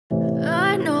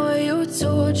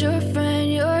told your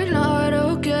friend you're not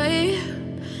okay,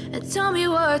 and tell me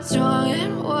what's wrong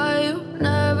and why you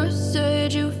never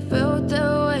said you felt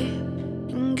that way.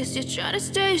 And guess you're trying to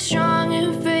stay strong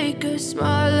and fake a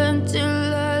smile until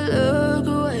I look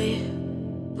away.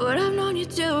 But I've known you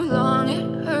too long,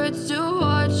 it hurts to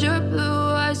watch your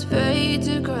blue eyes fade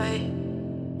to gray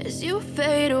as you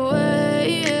fade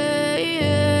away,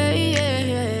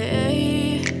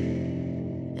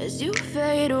 as you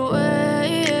fade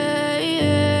away.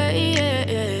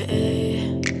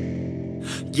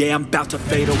 Yeah, I'm about to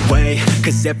fade away,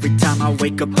 cause every time I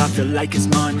wake up I feel like it's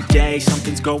Monday.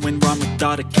 Something's going wrong with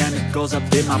all the chemicals up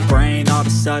in my brain. All of a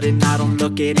sudden I don't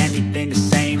look at anything the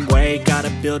same way.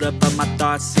 Gotta build up of my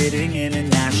thoughts sitting in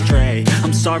an ashtray.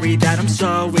 I'm sorry that I'm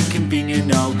so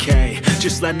inconvenient, okay.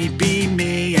 Just let me be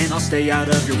me and I'll stay out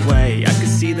of your way. I can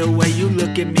see the way you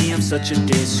look at me, I'm such a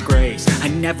disgrace. I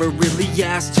never really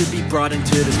asked to be brought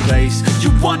into this place. You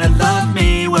wanna love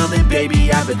me? Well then baby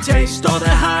have a taste. All the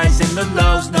highs and the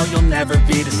lows, no you'll never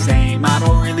be the same. I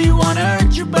don't really wanna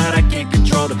hurt you but I can't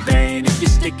control the pain. If you're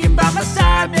sticking by my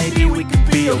side maybe we could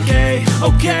be okay.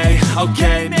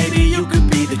 Okay, maybe you could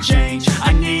be the change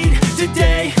I need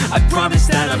today. I promise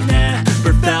that I've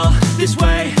never felt this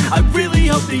way. I really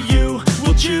hope that you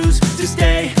will choose to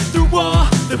stay through all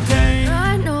the pain.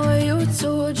 I know you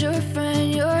told your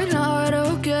friend you're not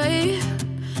okay,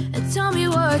 and tell me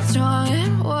what's wrong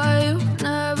and why you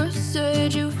never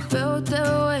said you felt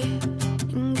that way.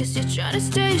 And guess you're trying to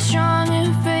stay strong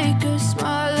and fake a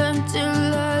smile until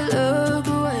I look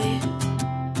away.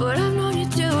 But I've known you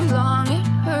too long, it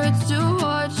hurts to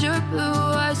watch your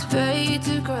blue eyes fade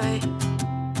to gray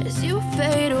as you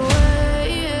fade away,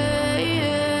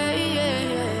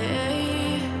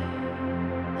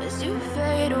 as you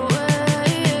fade away,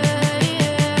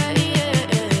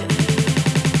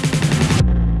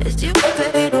 as you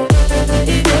fade away.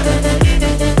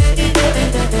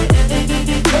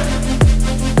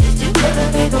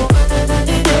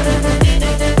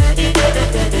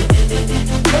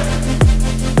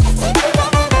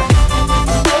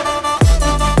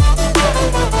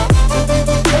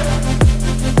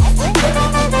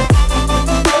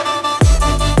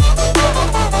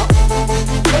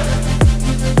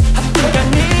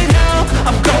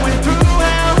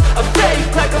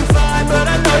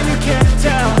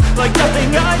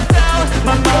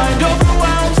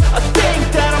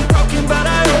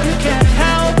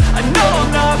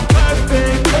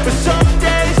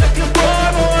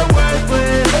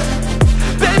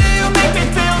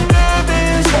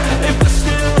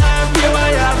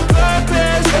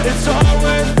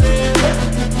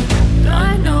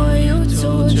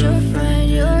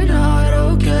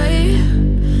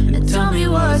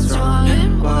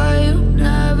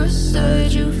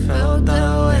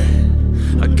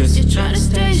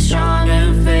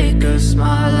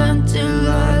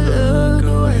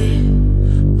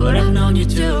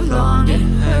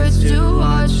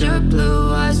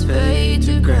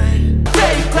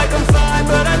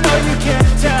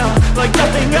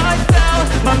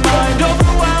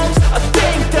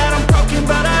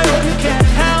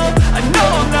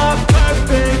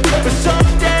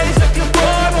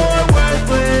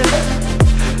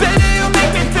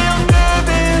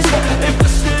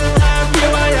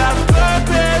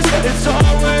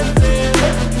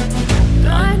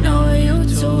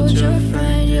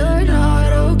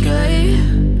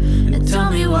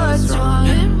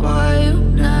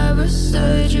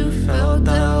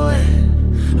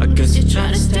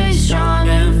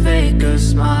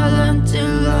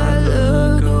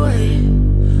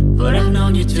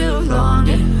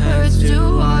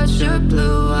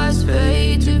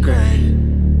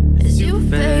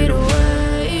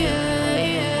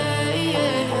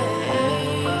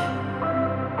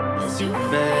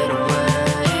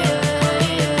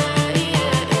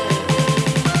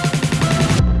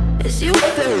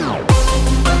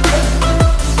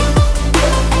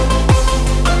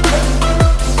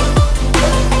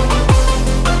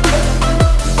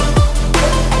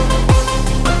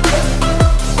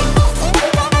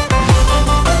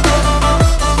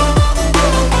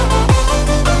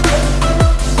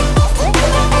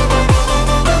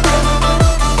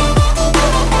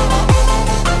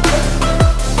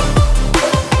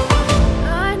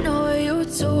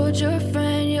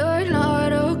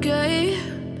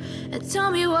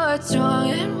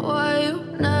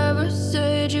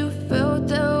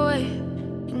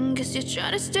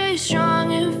 Try to stay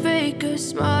strong and fake a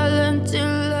smile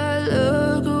until I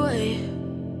look away.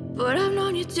 But I've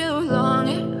known you too long,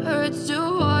 it hurts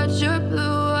to